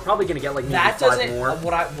Ridley. We're probably going to get like maybe That 5 doesn't. more.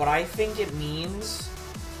 What I think it means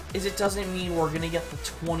is it doesn't mean we're gonna get the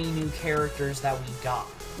 20 new characters that we got.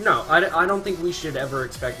 No, I don't think we should ever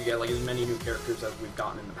expect to get like as many new characters as we've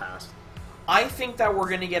gotten in the past. I think that we're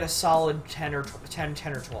gonna get a solid 10 or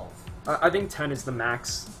 12. I think 10 is the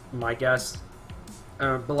max, my guess.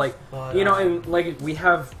 But like, But, you know, and like we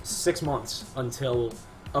have 6 months until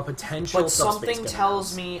a potential. But subspace something get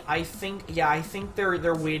tells announced. me, I think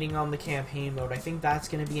they're waiting on the campaign mode. I think that's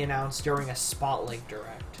gonna be announced during a Spotlight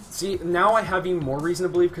Direct. See, now I have even more reason to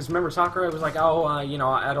believe, because remember Sakurai was like, oh, you know,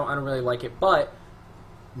 I don't really like it, but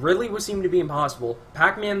Ridley would seem to be impossible.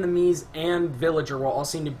 Pac-Man, the Mii's, and Villager will all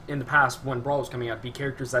seem to, in the past, when Brawl was coming out, be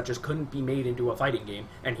characters that just couldn't be made into a fighting game,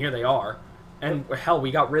 and here they are. And hell,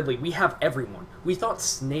 we got Ridley. We have everyone. We thought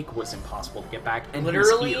Snake was impossible to get back, and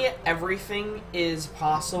Literally he's here. everything is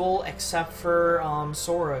possible except for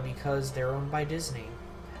Sora, because they're owned by Disney.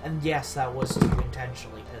 And yes, that was to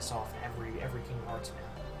intentionally piss off every Kingdom Hearts fan.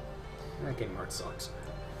 That Kingdom Hearts sucks.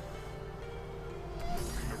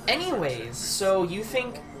 Anyways, so you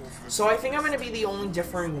think... So I think I'm going to be the only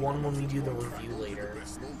differing one when we do the review later.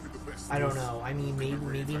 I don't know. I mean,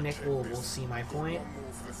 maybe Nick will see my point.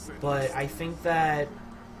 But I think that...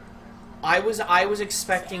 I was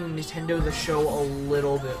expecting Nintendo to show a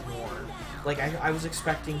little bit more. Like, I was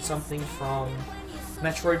expecting something from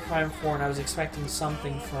Metroid Prime 4, and I was expecting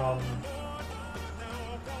something from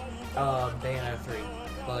Bayonetta 3.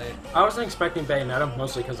 But I wasn't expecting Bayonetta,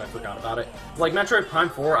 mostly because I forgot about it. Like, Metroid Prime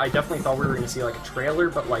 4, I definitely thought we were going to see, like, a trailer,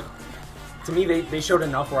 but, like, to me, they showed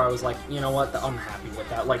enough where I was like, you know what, I'm happy with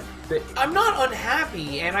that. Like, I'm not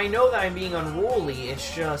unhappy, and I know that I'm being unruly,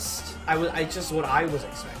 it's just... It's just what I was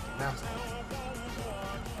expecting, that's all.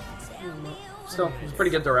 Still, it's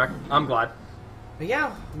pretty good direct. I'm glad. But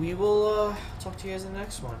yeah, we will talk to you guys in the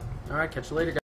next one. Alright, catch you later, guys.